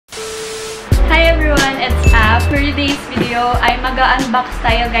For today's video ay mag-unbox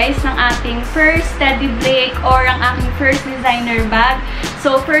tayo guys ng ating first Teddy Blake or ang aking first designer bag.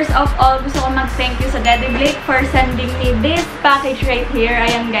 So first of all, gusto ko mag-thank you sa Teddy Blake for sending me this package right here.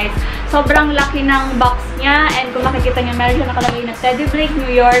 Ayan guys, sobrang laki ng box niya and kung makikita niyo meron siya nakalagay na Teddy Blake, New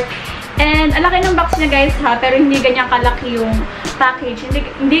York. And ang laki ng box niya guys ha, pero hindi ganyan kalaki yung package.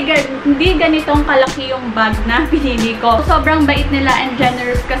 Hindi ganitong kalaki yung bag na pinili ko. Sobrang bait nila and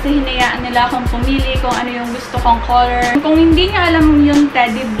generous kasi hinayaan nila akong pumili kung ano yung gusto kong color. Kung hindi niya alam yung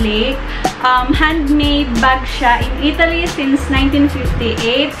Teddy Blake, handmade bag siya in Italy since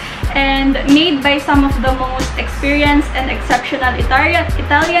 1958 and made by some of the most experienced and exceptional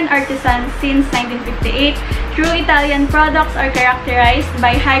Italian artisans since 1958. True Italian products are characterized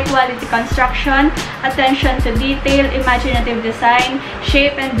by high-quality construction, attention to detail, imaginative design,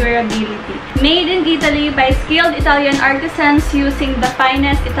 shape, and durability. Made in Italy by skilled Italian artisans using the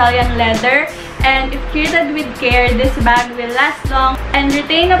finest Italian leather, and if treated with care, this bag will last long and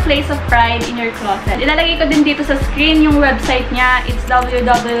retain a place of pride in your closet. Ilalagay ko din dito sa screen yung website niya. It's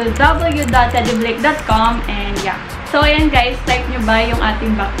www.teddyblake.com and yeah. So, ayan guys, type nyo ba yung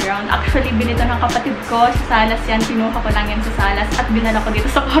ating background? Actually, binito ng kapatid ko. Sa Salas yan. Pinuha ko lang yan sa Salas at binala ko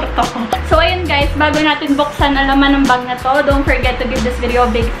dito sa kwarto ko. So, ayan guys, bago natin buksan ang laman ng bag na to, don't forget to give this video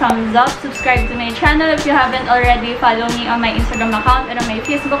a big thumbs up. Subscribe to my channel if you haven't already. Follow me on my Instagram account and on my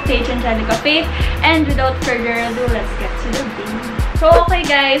Facebook page, Angelika. And without further ado, let's get to the video. So, okay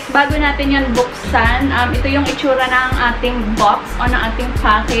guys, bago natin yan buksan, ito yung itsura ng ating box o ng ating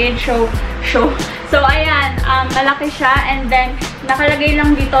package. So, ayan, malaki siya and then, nakalagay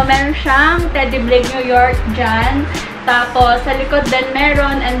lang dito, meron siyang Teddy Blake, New York dyan. Tapos, sa likod din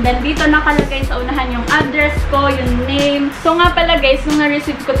meron. And then, dito nakalagay sa unahan yung address ko, yung name. So, nga pala guys, nung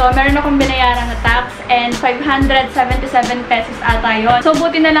na-receive ko to, meron akong binayaran na tax and 577 pesos ata yun. So,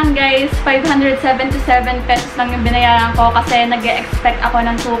 buti na lang guys, 577 pesos lang yung binayaran ko kasi nag-expect ako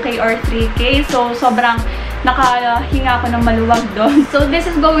ng 2K or 3K. So, sobrang nakahinga ako ng maluwag doon. So, this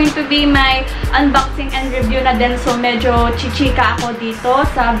is going to be my unboxing and review na din. So, medyo chichika ako dito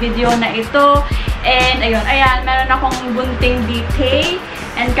sa video na ito. And, ayun. Ayan, meron akong bunting detail.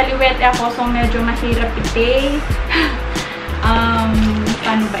 And, kaliwete ako. So, medyo mahirap itay.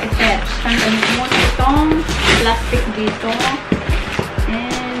 Paano ba i-set? Tanggalin ko muna itong plastic dito.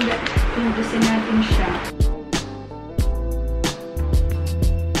 And, pindusin natin siya.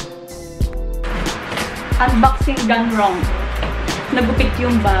 Unboxing gone wrong. Nagupit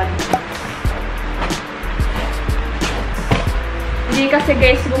yung bag. Hindi kasi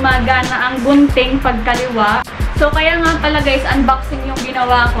guys gumagana ang gunting pagkaliwa. So kaya nga pala guys unboxing yung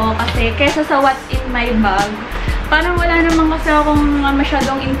ginawa ko kasi kesa sa what's in my bag, parang wala naman kasi akong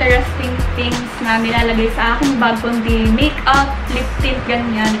masyadong interesting things na nilalagay sa aking bag kundi makeup, lip tint,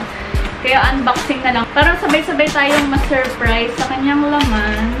 ganyan. Kaya unboxing na lang. Parang sabay-sabay tayong ma-surprise sa kanyang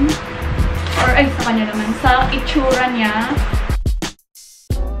laman. Or ay, sa kanya naman, sa itsura niya.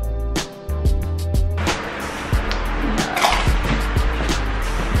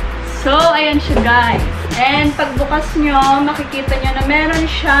 So, ayan siya guys. And pagbukas nyo, makikita nyo na meron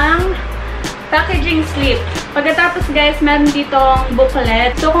siyang packaging slip. Pagkatapos guys, meron ditong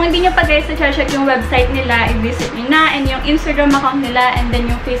booklet. So, kung hindi nyo pa guys na-check yung website nila, i-visit nyo na. And yung Instagram account nila, and then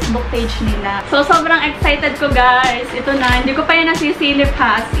yung Facebook page nila. So, sobrang excited ko guys. Ito na. Hindi ko pa yan nasisilip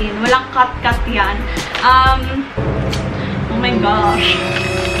ha, as in. Walang cut-cut yan. Oh my gosh.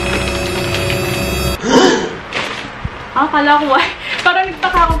 Akala ko white. Parang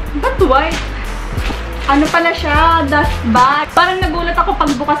nagtaka ako, ba't white? Ano pala siya? Dust bag. Parang nagulat ako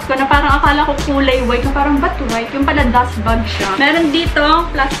pagbukas ko na parang akala ko kulay white. Na parang ba't white? Yung pala dust bag siya. Meron dito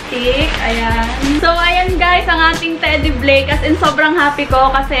plastic. Ayan. So, ayan guys, ang ating Teddy Blake. As in, sobrang happy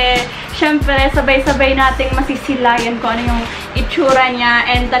ko kasi syempre, sabay-sabay nating masisilayan ko ano yung itsura niya.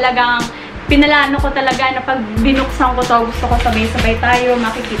 And talagang pinalano ko talaga na pag binuksan ko to, gusto ko sabay-sabay tayo.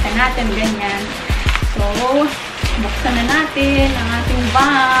 Makikita natin, ganyan. So, buksan na natin ang ating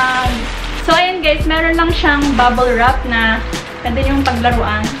bag. So, ayan guys, meron lang siyang bubble wrap na pwede yung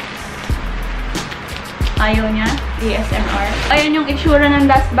paglaruan. Ayaw niya. ASMR. Ayan yung itsura ng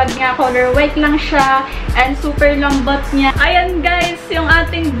dust bag niya. Color white lang siya. And super lambot niya. Ayan guys, yung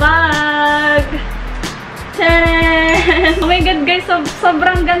ating bag. Tadaan! Oh my god guys,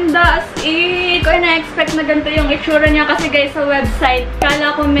 sobrang ganda. As in, ko na-expect na ganito yung itsura niya. Kasi guys, sa website,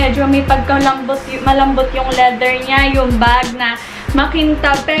 kala ko medyo may malambot yung leather niya. Yung bag na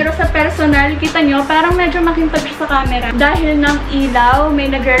makintab. Pero sa personal, kita nyo, parang medyo makintab siya sa camera. Dahil ng ilaw,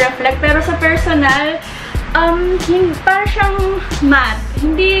 may nagre-reflect. Pero sa personal, parang siyang matte.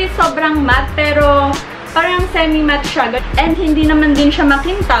 Hindi sobrang matte, pero parang semi-matte siya. And hindi naman din siya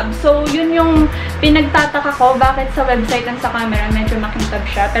makintab. So, yun yung pinagtataka ko bakit sa website and sa camera medyo makintab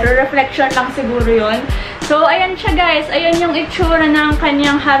siya. Pero reflection lang siguro yun. So, ayan siya guys. Ayan yung itsura ng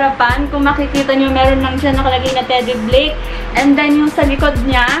kanyang harapan. Kung makikita nyo, meron lang dyan nakalagay na Teddy Blake. And then yung sa likod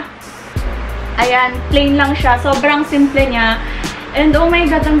niya, ayan, plain lang siya. Sobrang simple niya. And oh my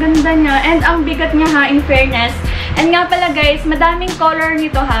god, ang ganda niya. And ang bigat niya ha, in fairness. And nga pala guys, madaming color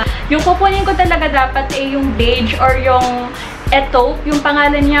nito ha. Yung kukunin ko talaga dapat yung beige or yung etaupe, yung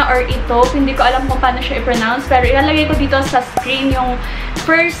pangalan niya, or etaupe. Hindi ko alam kung paano siya i-pronounce. Pero ilalagay ko dito sa screen yung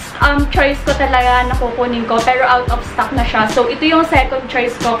first choice ko talaga na kukunin ko. Pero out of stock na siya. So, ito yung second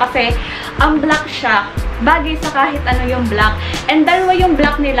choice ko kasi ang black siya. Bagay sa kahit ano yung black. And dalawa yung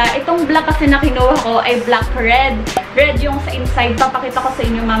black nila. Itong black kasi na kinuha ko ay black red. Red yung sa inside. Papakita ko sa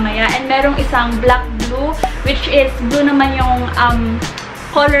inyo mamaya. And merong isang black blue, which is blue naman yung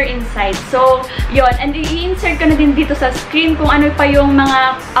color inside. So, yon. And i-insert ko na din dito sa screen kung ano pa yung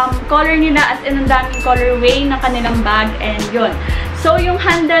mga color nila, as in ang daming colorway ng kanilang bag. And yon. So, yung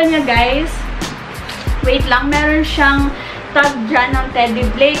handle niya guys, wait lang, meron siyang tag dyan ng Teddy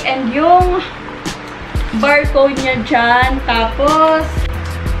Blake. And yung barcode niya dyan. Tapos,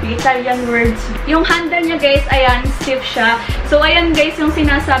 Italian words. Yung handle niya guys, ayan, stiff siya. So, ayan guys, yung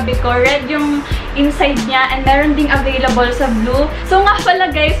sinasabi ko, red yung inside niya and meron ding available sa blue. So, nga pala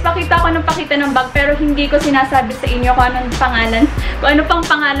guys, pakita ko ng pakita ng bag pero hindi ko sinasabi sa inyo kung anong pangalan, kung ano pang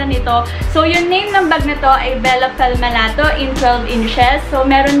pangalan nito. So, yung name ng bag na to ay Bella Falmalato in 12 inches. So,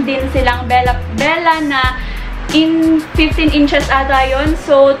 meron din silang Bella na in 15 inches ata yun.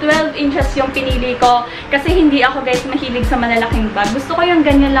 So, 12 inches yung pinili ko. Kasi hindi ako guys mahilig sa malalaking bag. Gusto ko yung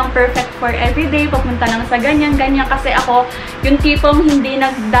ganyan lang, perfect for everyday. Papunta lang sa ganyan. Kasi ako yung tipong hindi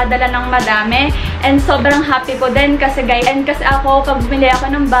nagdadala ng madami. And sobrang happy ko din kasi guys. And kasi ako, pag bumili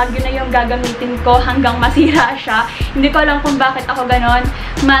ako ng bag, yun na yung gagamitin ko hanggang masira siya. Hindi ko alam kung bakit ako ganon.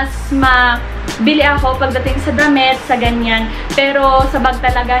 Mas bili ako pagdating sa damit, sa ganyan. Pero sa bag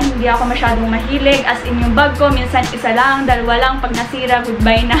talaga, hindi ako masyadong mahilig. As in yung bag ko, minsan isa lang, dalawa lang. Pag nasira,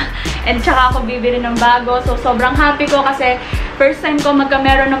 goodbye na. And tsaka ako bibili ng bago. So, sobrang happy ko kasi first time ko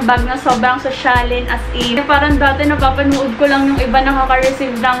magkameron ng bag na sobrang sosyalin, as in. Parang dati napapanood ko lang yung iba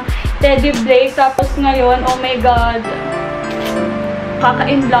nakaka-receive ng Teddy Blake. Tapos ngayon, oh my god,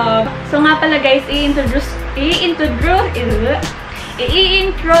 kaka-in-love. So nga pala guys, i-introduce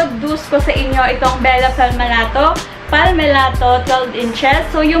ko sa inyo itong Bella Falmalato 12 inches.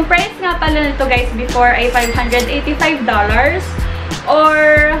 So, yung price nga pala nito guys before ay $585 or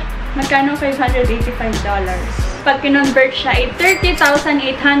magkano $585? Pag kinonvert siya ay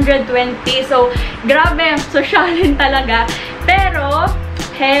 30,820. So, grabe, sosyalin talaga. Pero,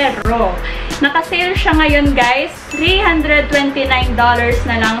 naka-sale siya ngayon guys, $329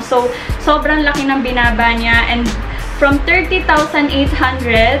 na lang. So, sobrang laki ng binaba niya. And from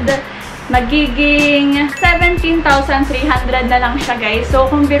 30,800, magiging 17,300 na lang siya guys. So,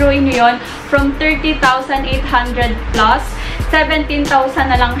 kung biruin nyo yun, from 30,800 plus, 17,000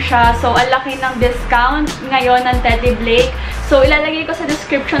 na lang siya. So, ang laki ng discount ngayon ng Teddy Blake. So, ilalagay ko sa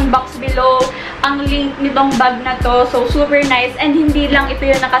description box below ang link nitong bag na to. So, super nice. And hindi lang ito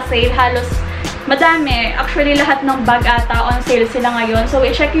yung naka-sale. Halos madami. Actually, lahat ng bag ata on sale sila ngayon. So,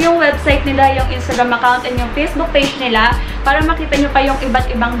 i-check yung website nila, yung Instagram account, and yung Facebook page nila para makita nyo pa yung iba't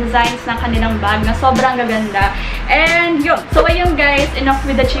ibang designs ng kanilang bag na sobrang gaganda. And yun. So, ayun guys, enough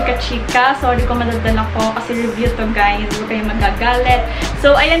with the chika-chika. Sorry kung madadala ko kasi review to guys. Huwag kayo magagalit.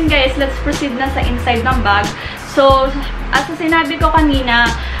 So, ayun guys, let's proceed na sa inside ng bag. So, as sinabi ko kanina,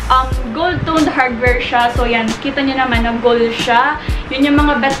 gold-toned hardware siya. So, yan. Kita nyo naman na gold siya. Yun yung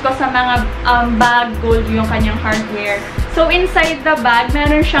mga bet ko sa mga bag, gold yung kanyang hardware. So, inside the bag,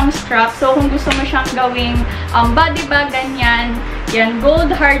 meron siyang strap. So, kung gusto mo siyang gawing body bag, ganyan. Yan, gold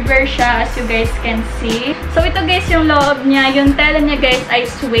hardware siya, as you guys can see. So, ito guys, yung loob niya. Yung tela niya guys ay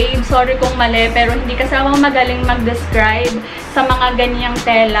suede. Sorry kung mali, pero hindi kasi ako magaling mag-describe sa mga ganyang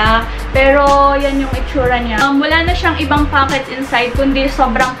tela. Pero, yan yung itsura niya. Wala na siyang ibang pockets inside, kundi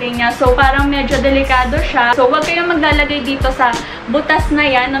sobrang plain niya. So, parang medyo delikado siya. So, huwag kayong maglalagay dito sa butas na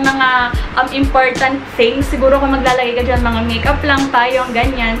yan ng mga important things. Siguro kung maglalagay ka dyan, mga makeup lang, tayong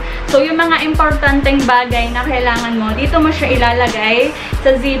ganyan. So, yung mga importanteng bagay na kailangan mo, dito mo siya ilalagay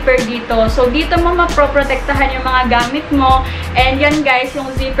sa zipper dito. So, dito mo maproprotektahan yung mga gamit mo. And yan guys,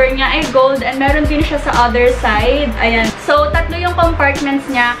 yung zipper niya ay gold and meron din siya sa other side. Ayan. So, tatlo yung compartments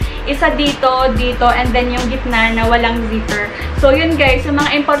niya. Isa dito, dito, and then yung gitna na walang zipper. So, yun guys, yung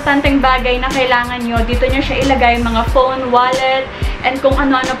mga importanteng bagay na kailangan nyo, dito nyo siya ilagay, mga phone, wallet, and kung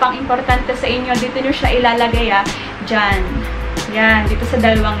ano-ano pang importante sa inyo, dito nyo siya ilalagay, dyan. Yan, dito sa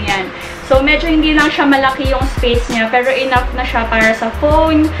dalawang yan. So, medyo hindi lang siya malaki yung space niya, pero enough na siya para sa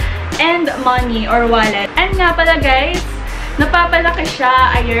phone and money or wallet. And nga pala guys, napapalaki siya.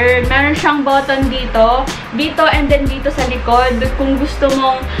 Ayun, meron siyang button dito, and then dito sa likod. Kung gusto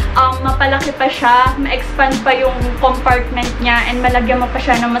mong mapalaki pa siya, ma-expand pa yung compartment niya, and malagyan mo pa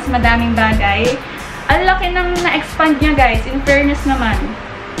siya ng mas madaming bagay. Ang laki ng na-expand niya guys, in fairness naman.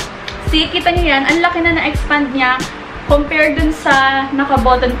 See, kita niyo yan, ang laki na na-expand niya compare dun sa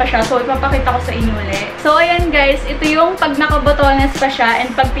naka-button pa siya. So, ipapakita ko sa inyo ulit. So, ayan guys, ito yung pag naka-buttones pa siya, and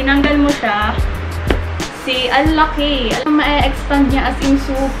pag tinanggal mo siya, see, ang laki. Ma-expand niya as in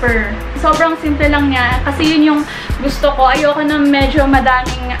super. Sobrang simple lang niya. Kasi yun yung gusto ko. Ayoko na medyo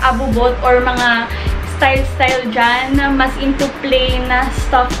madaming abubot or mga style dyan. Mas into plain na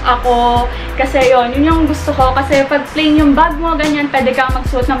stuff ako. Kasi yun yung gusto ko. Kasi pag plain yung bag mo, ganyan, pwede kang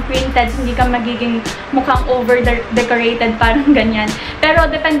magsuot ng printed. Hindi ka magiging mukhang over-decorated, parang ganyan. Pero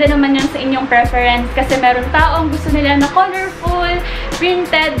depende naman yan sa inyong preference. Kasi meron taong gusto nila na colorful,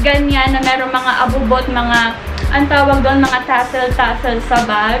 printed, ganyan, na meron mga abubot, mga, ang tawag doon, mga tassel sa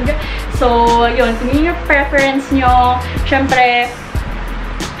bag. So, yun. Kung yun yung preference nyo, syempre,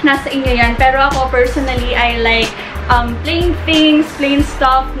 nasa inyo yan. Pero ako, personally, I like plain things, plain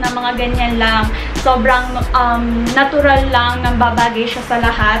stuff na mga ganyan lang. Sobrang natural lang, nang babagay siya sa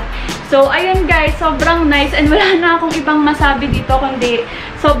lahat. So, ayun guys, sobrang nice and wala na akong ibang masabi dito kundi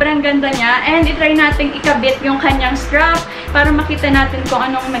sobrang ganda niya. And itry natin ikabit yung kanyang strap para makita natin kung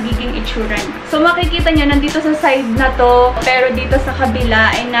anong magiging itsura niya. So, makikita niya nandito sa side na to, pero dito sa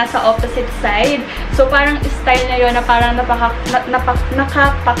kabila ay nasa opposite side. So, parang style na yun na parang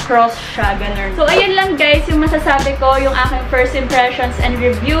nakapa-cross siya, ganun. So, ayun lang guys, yung masasabi ko, yung aking first impressions and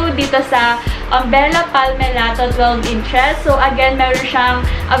review dito sa Bella Palmelato 12 inches. So, again, meron siyang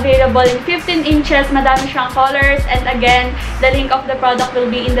available in 15 inches. Madami siyang colors. And again, the link of the product will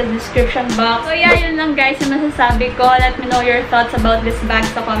be in the description box. So, yeah, yun lang guys yung masasabi ko. Let me know your thoughts about this bag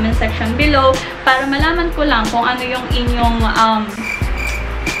sa comment section below para malaman ko lang kung ano yung inyong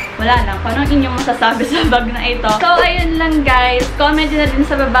wala lang, kung anong inyong masasabi sa bag na ito. So, ayun lang guys. Comment na din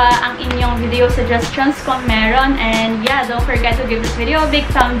sa baba ang inyong video suggestions kung meron. And yeah, don't forget to give this video a big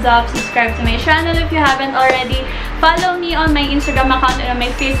thumbs up. Subscribe to my channel if you haven't already. Follow me on my Instagram account and on my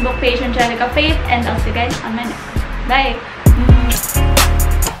Facebook page, Angelika. And I'll see you guys on my next one. Bye!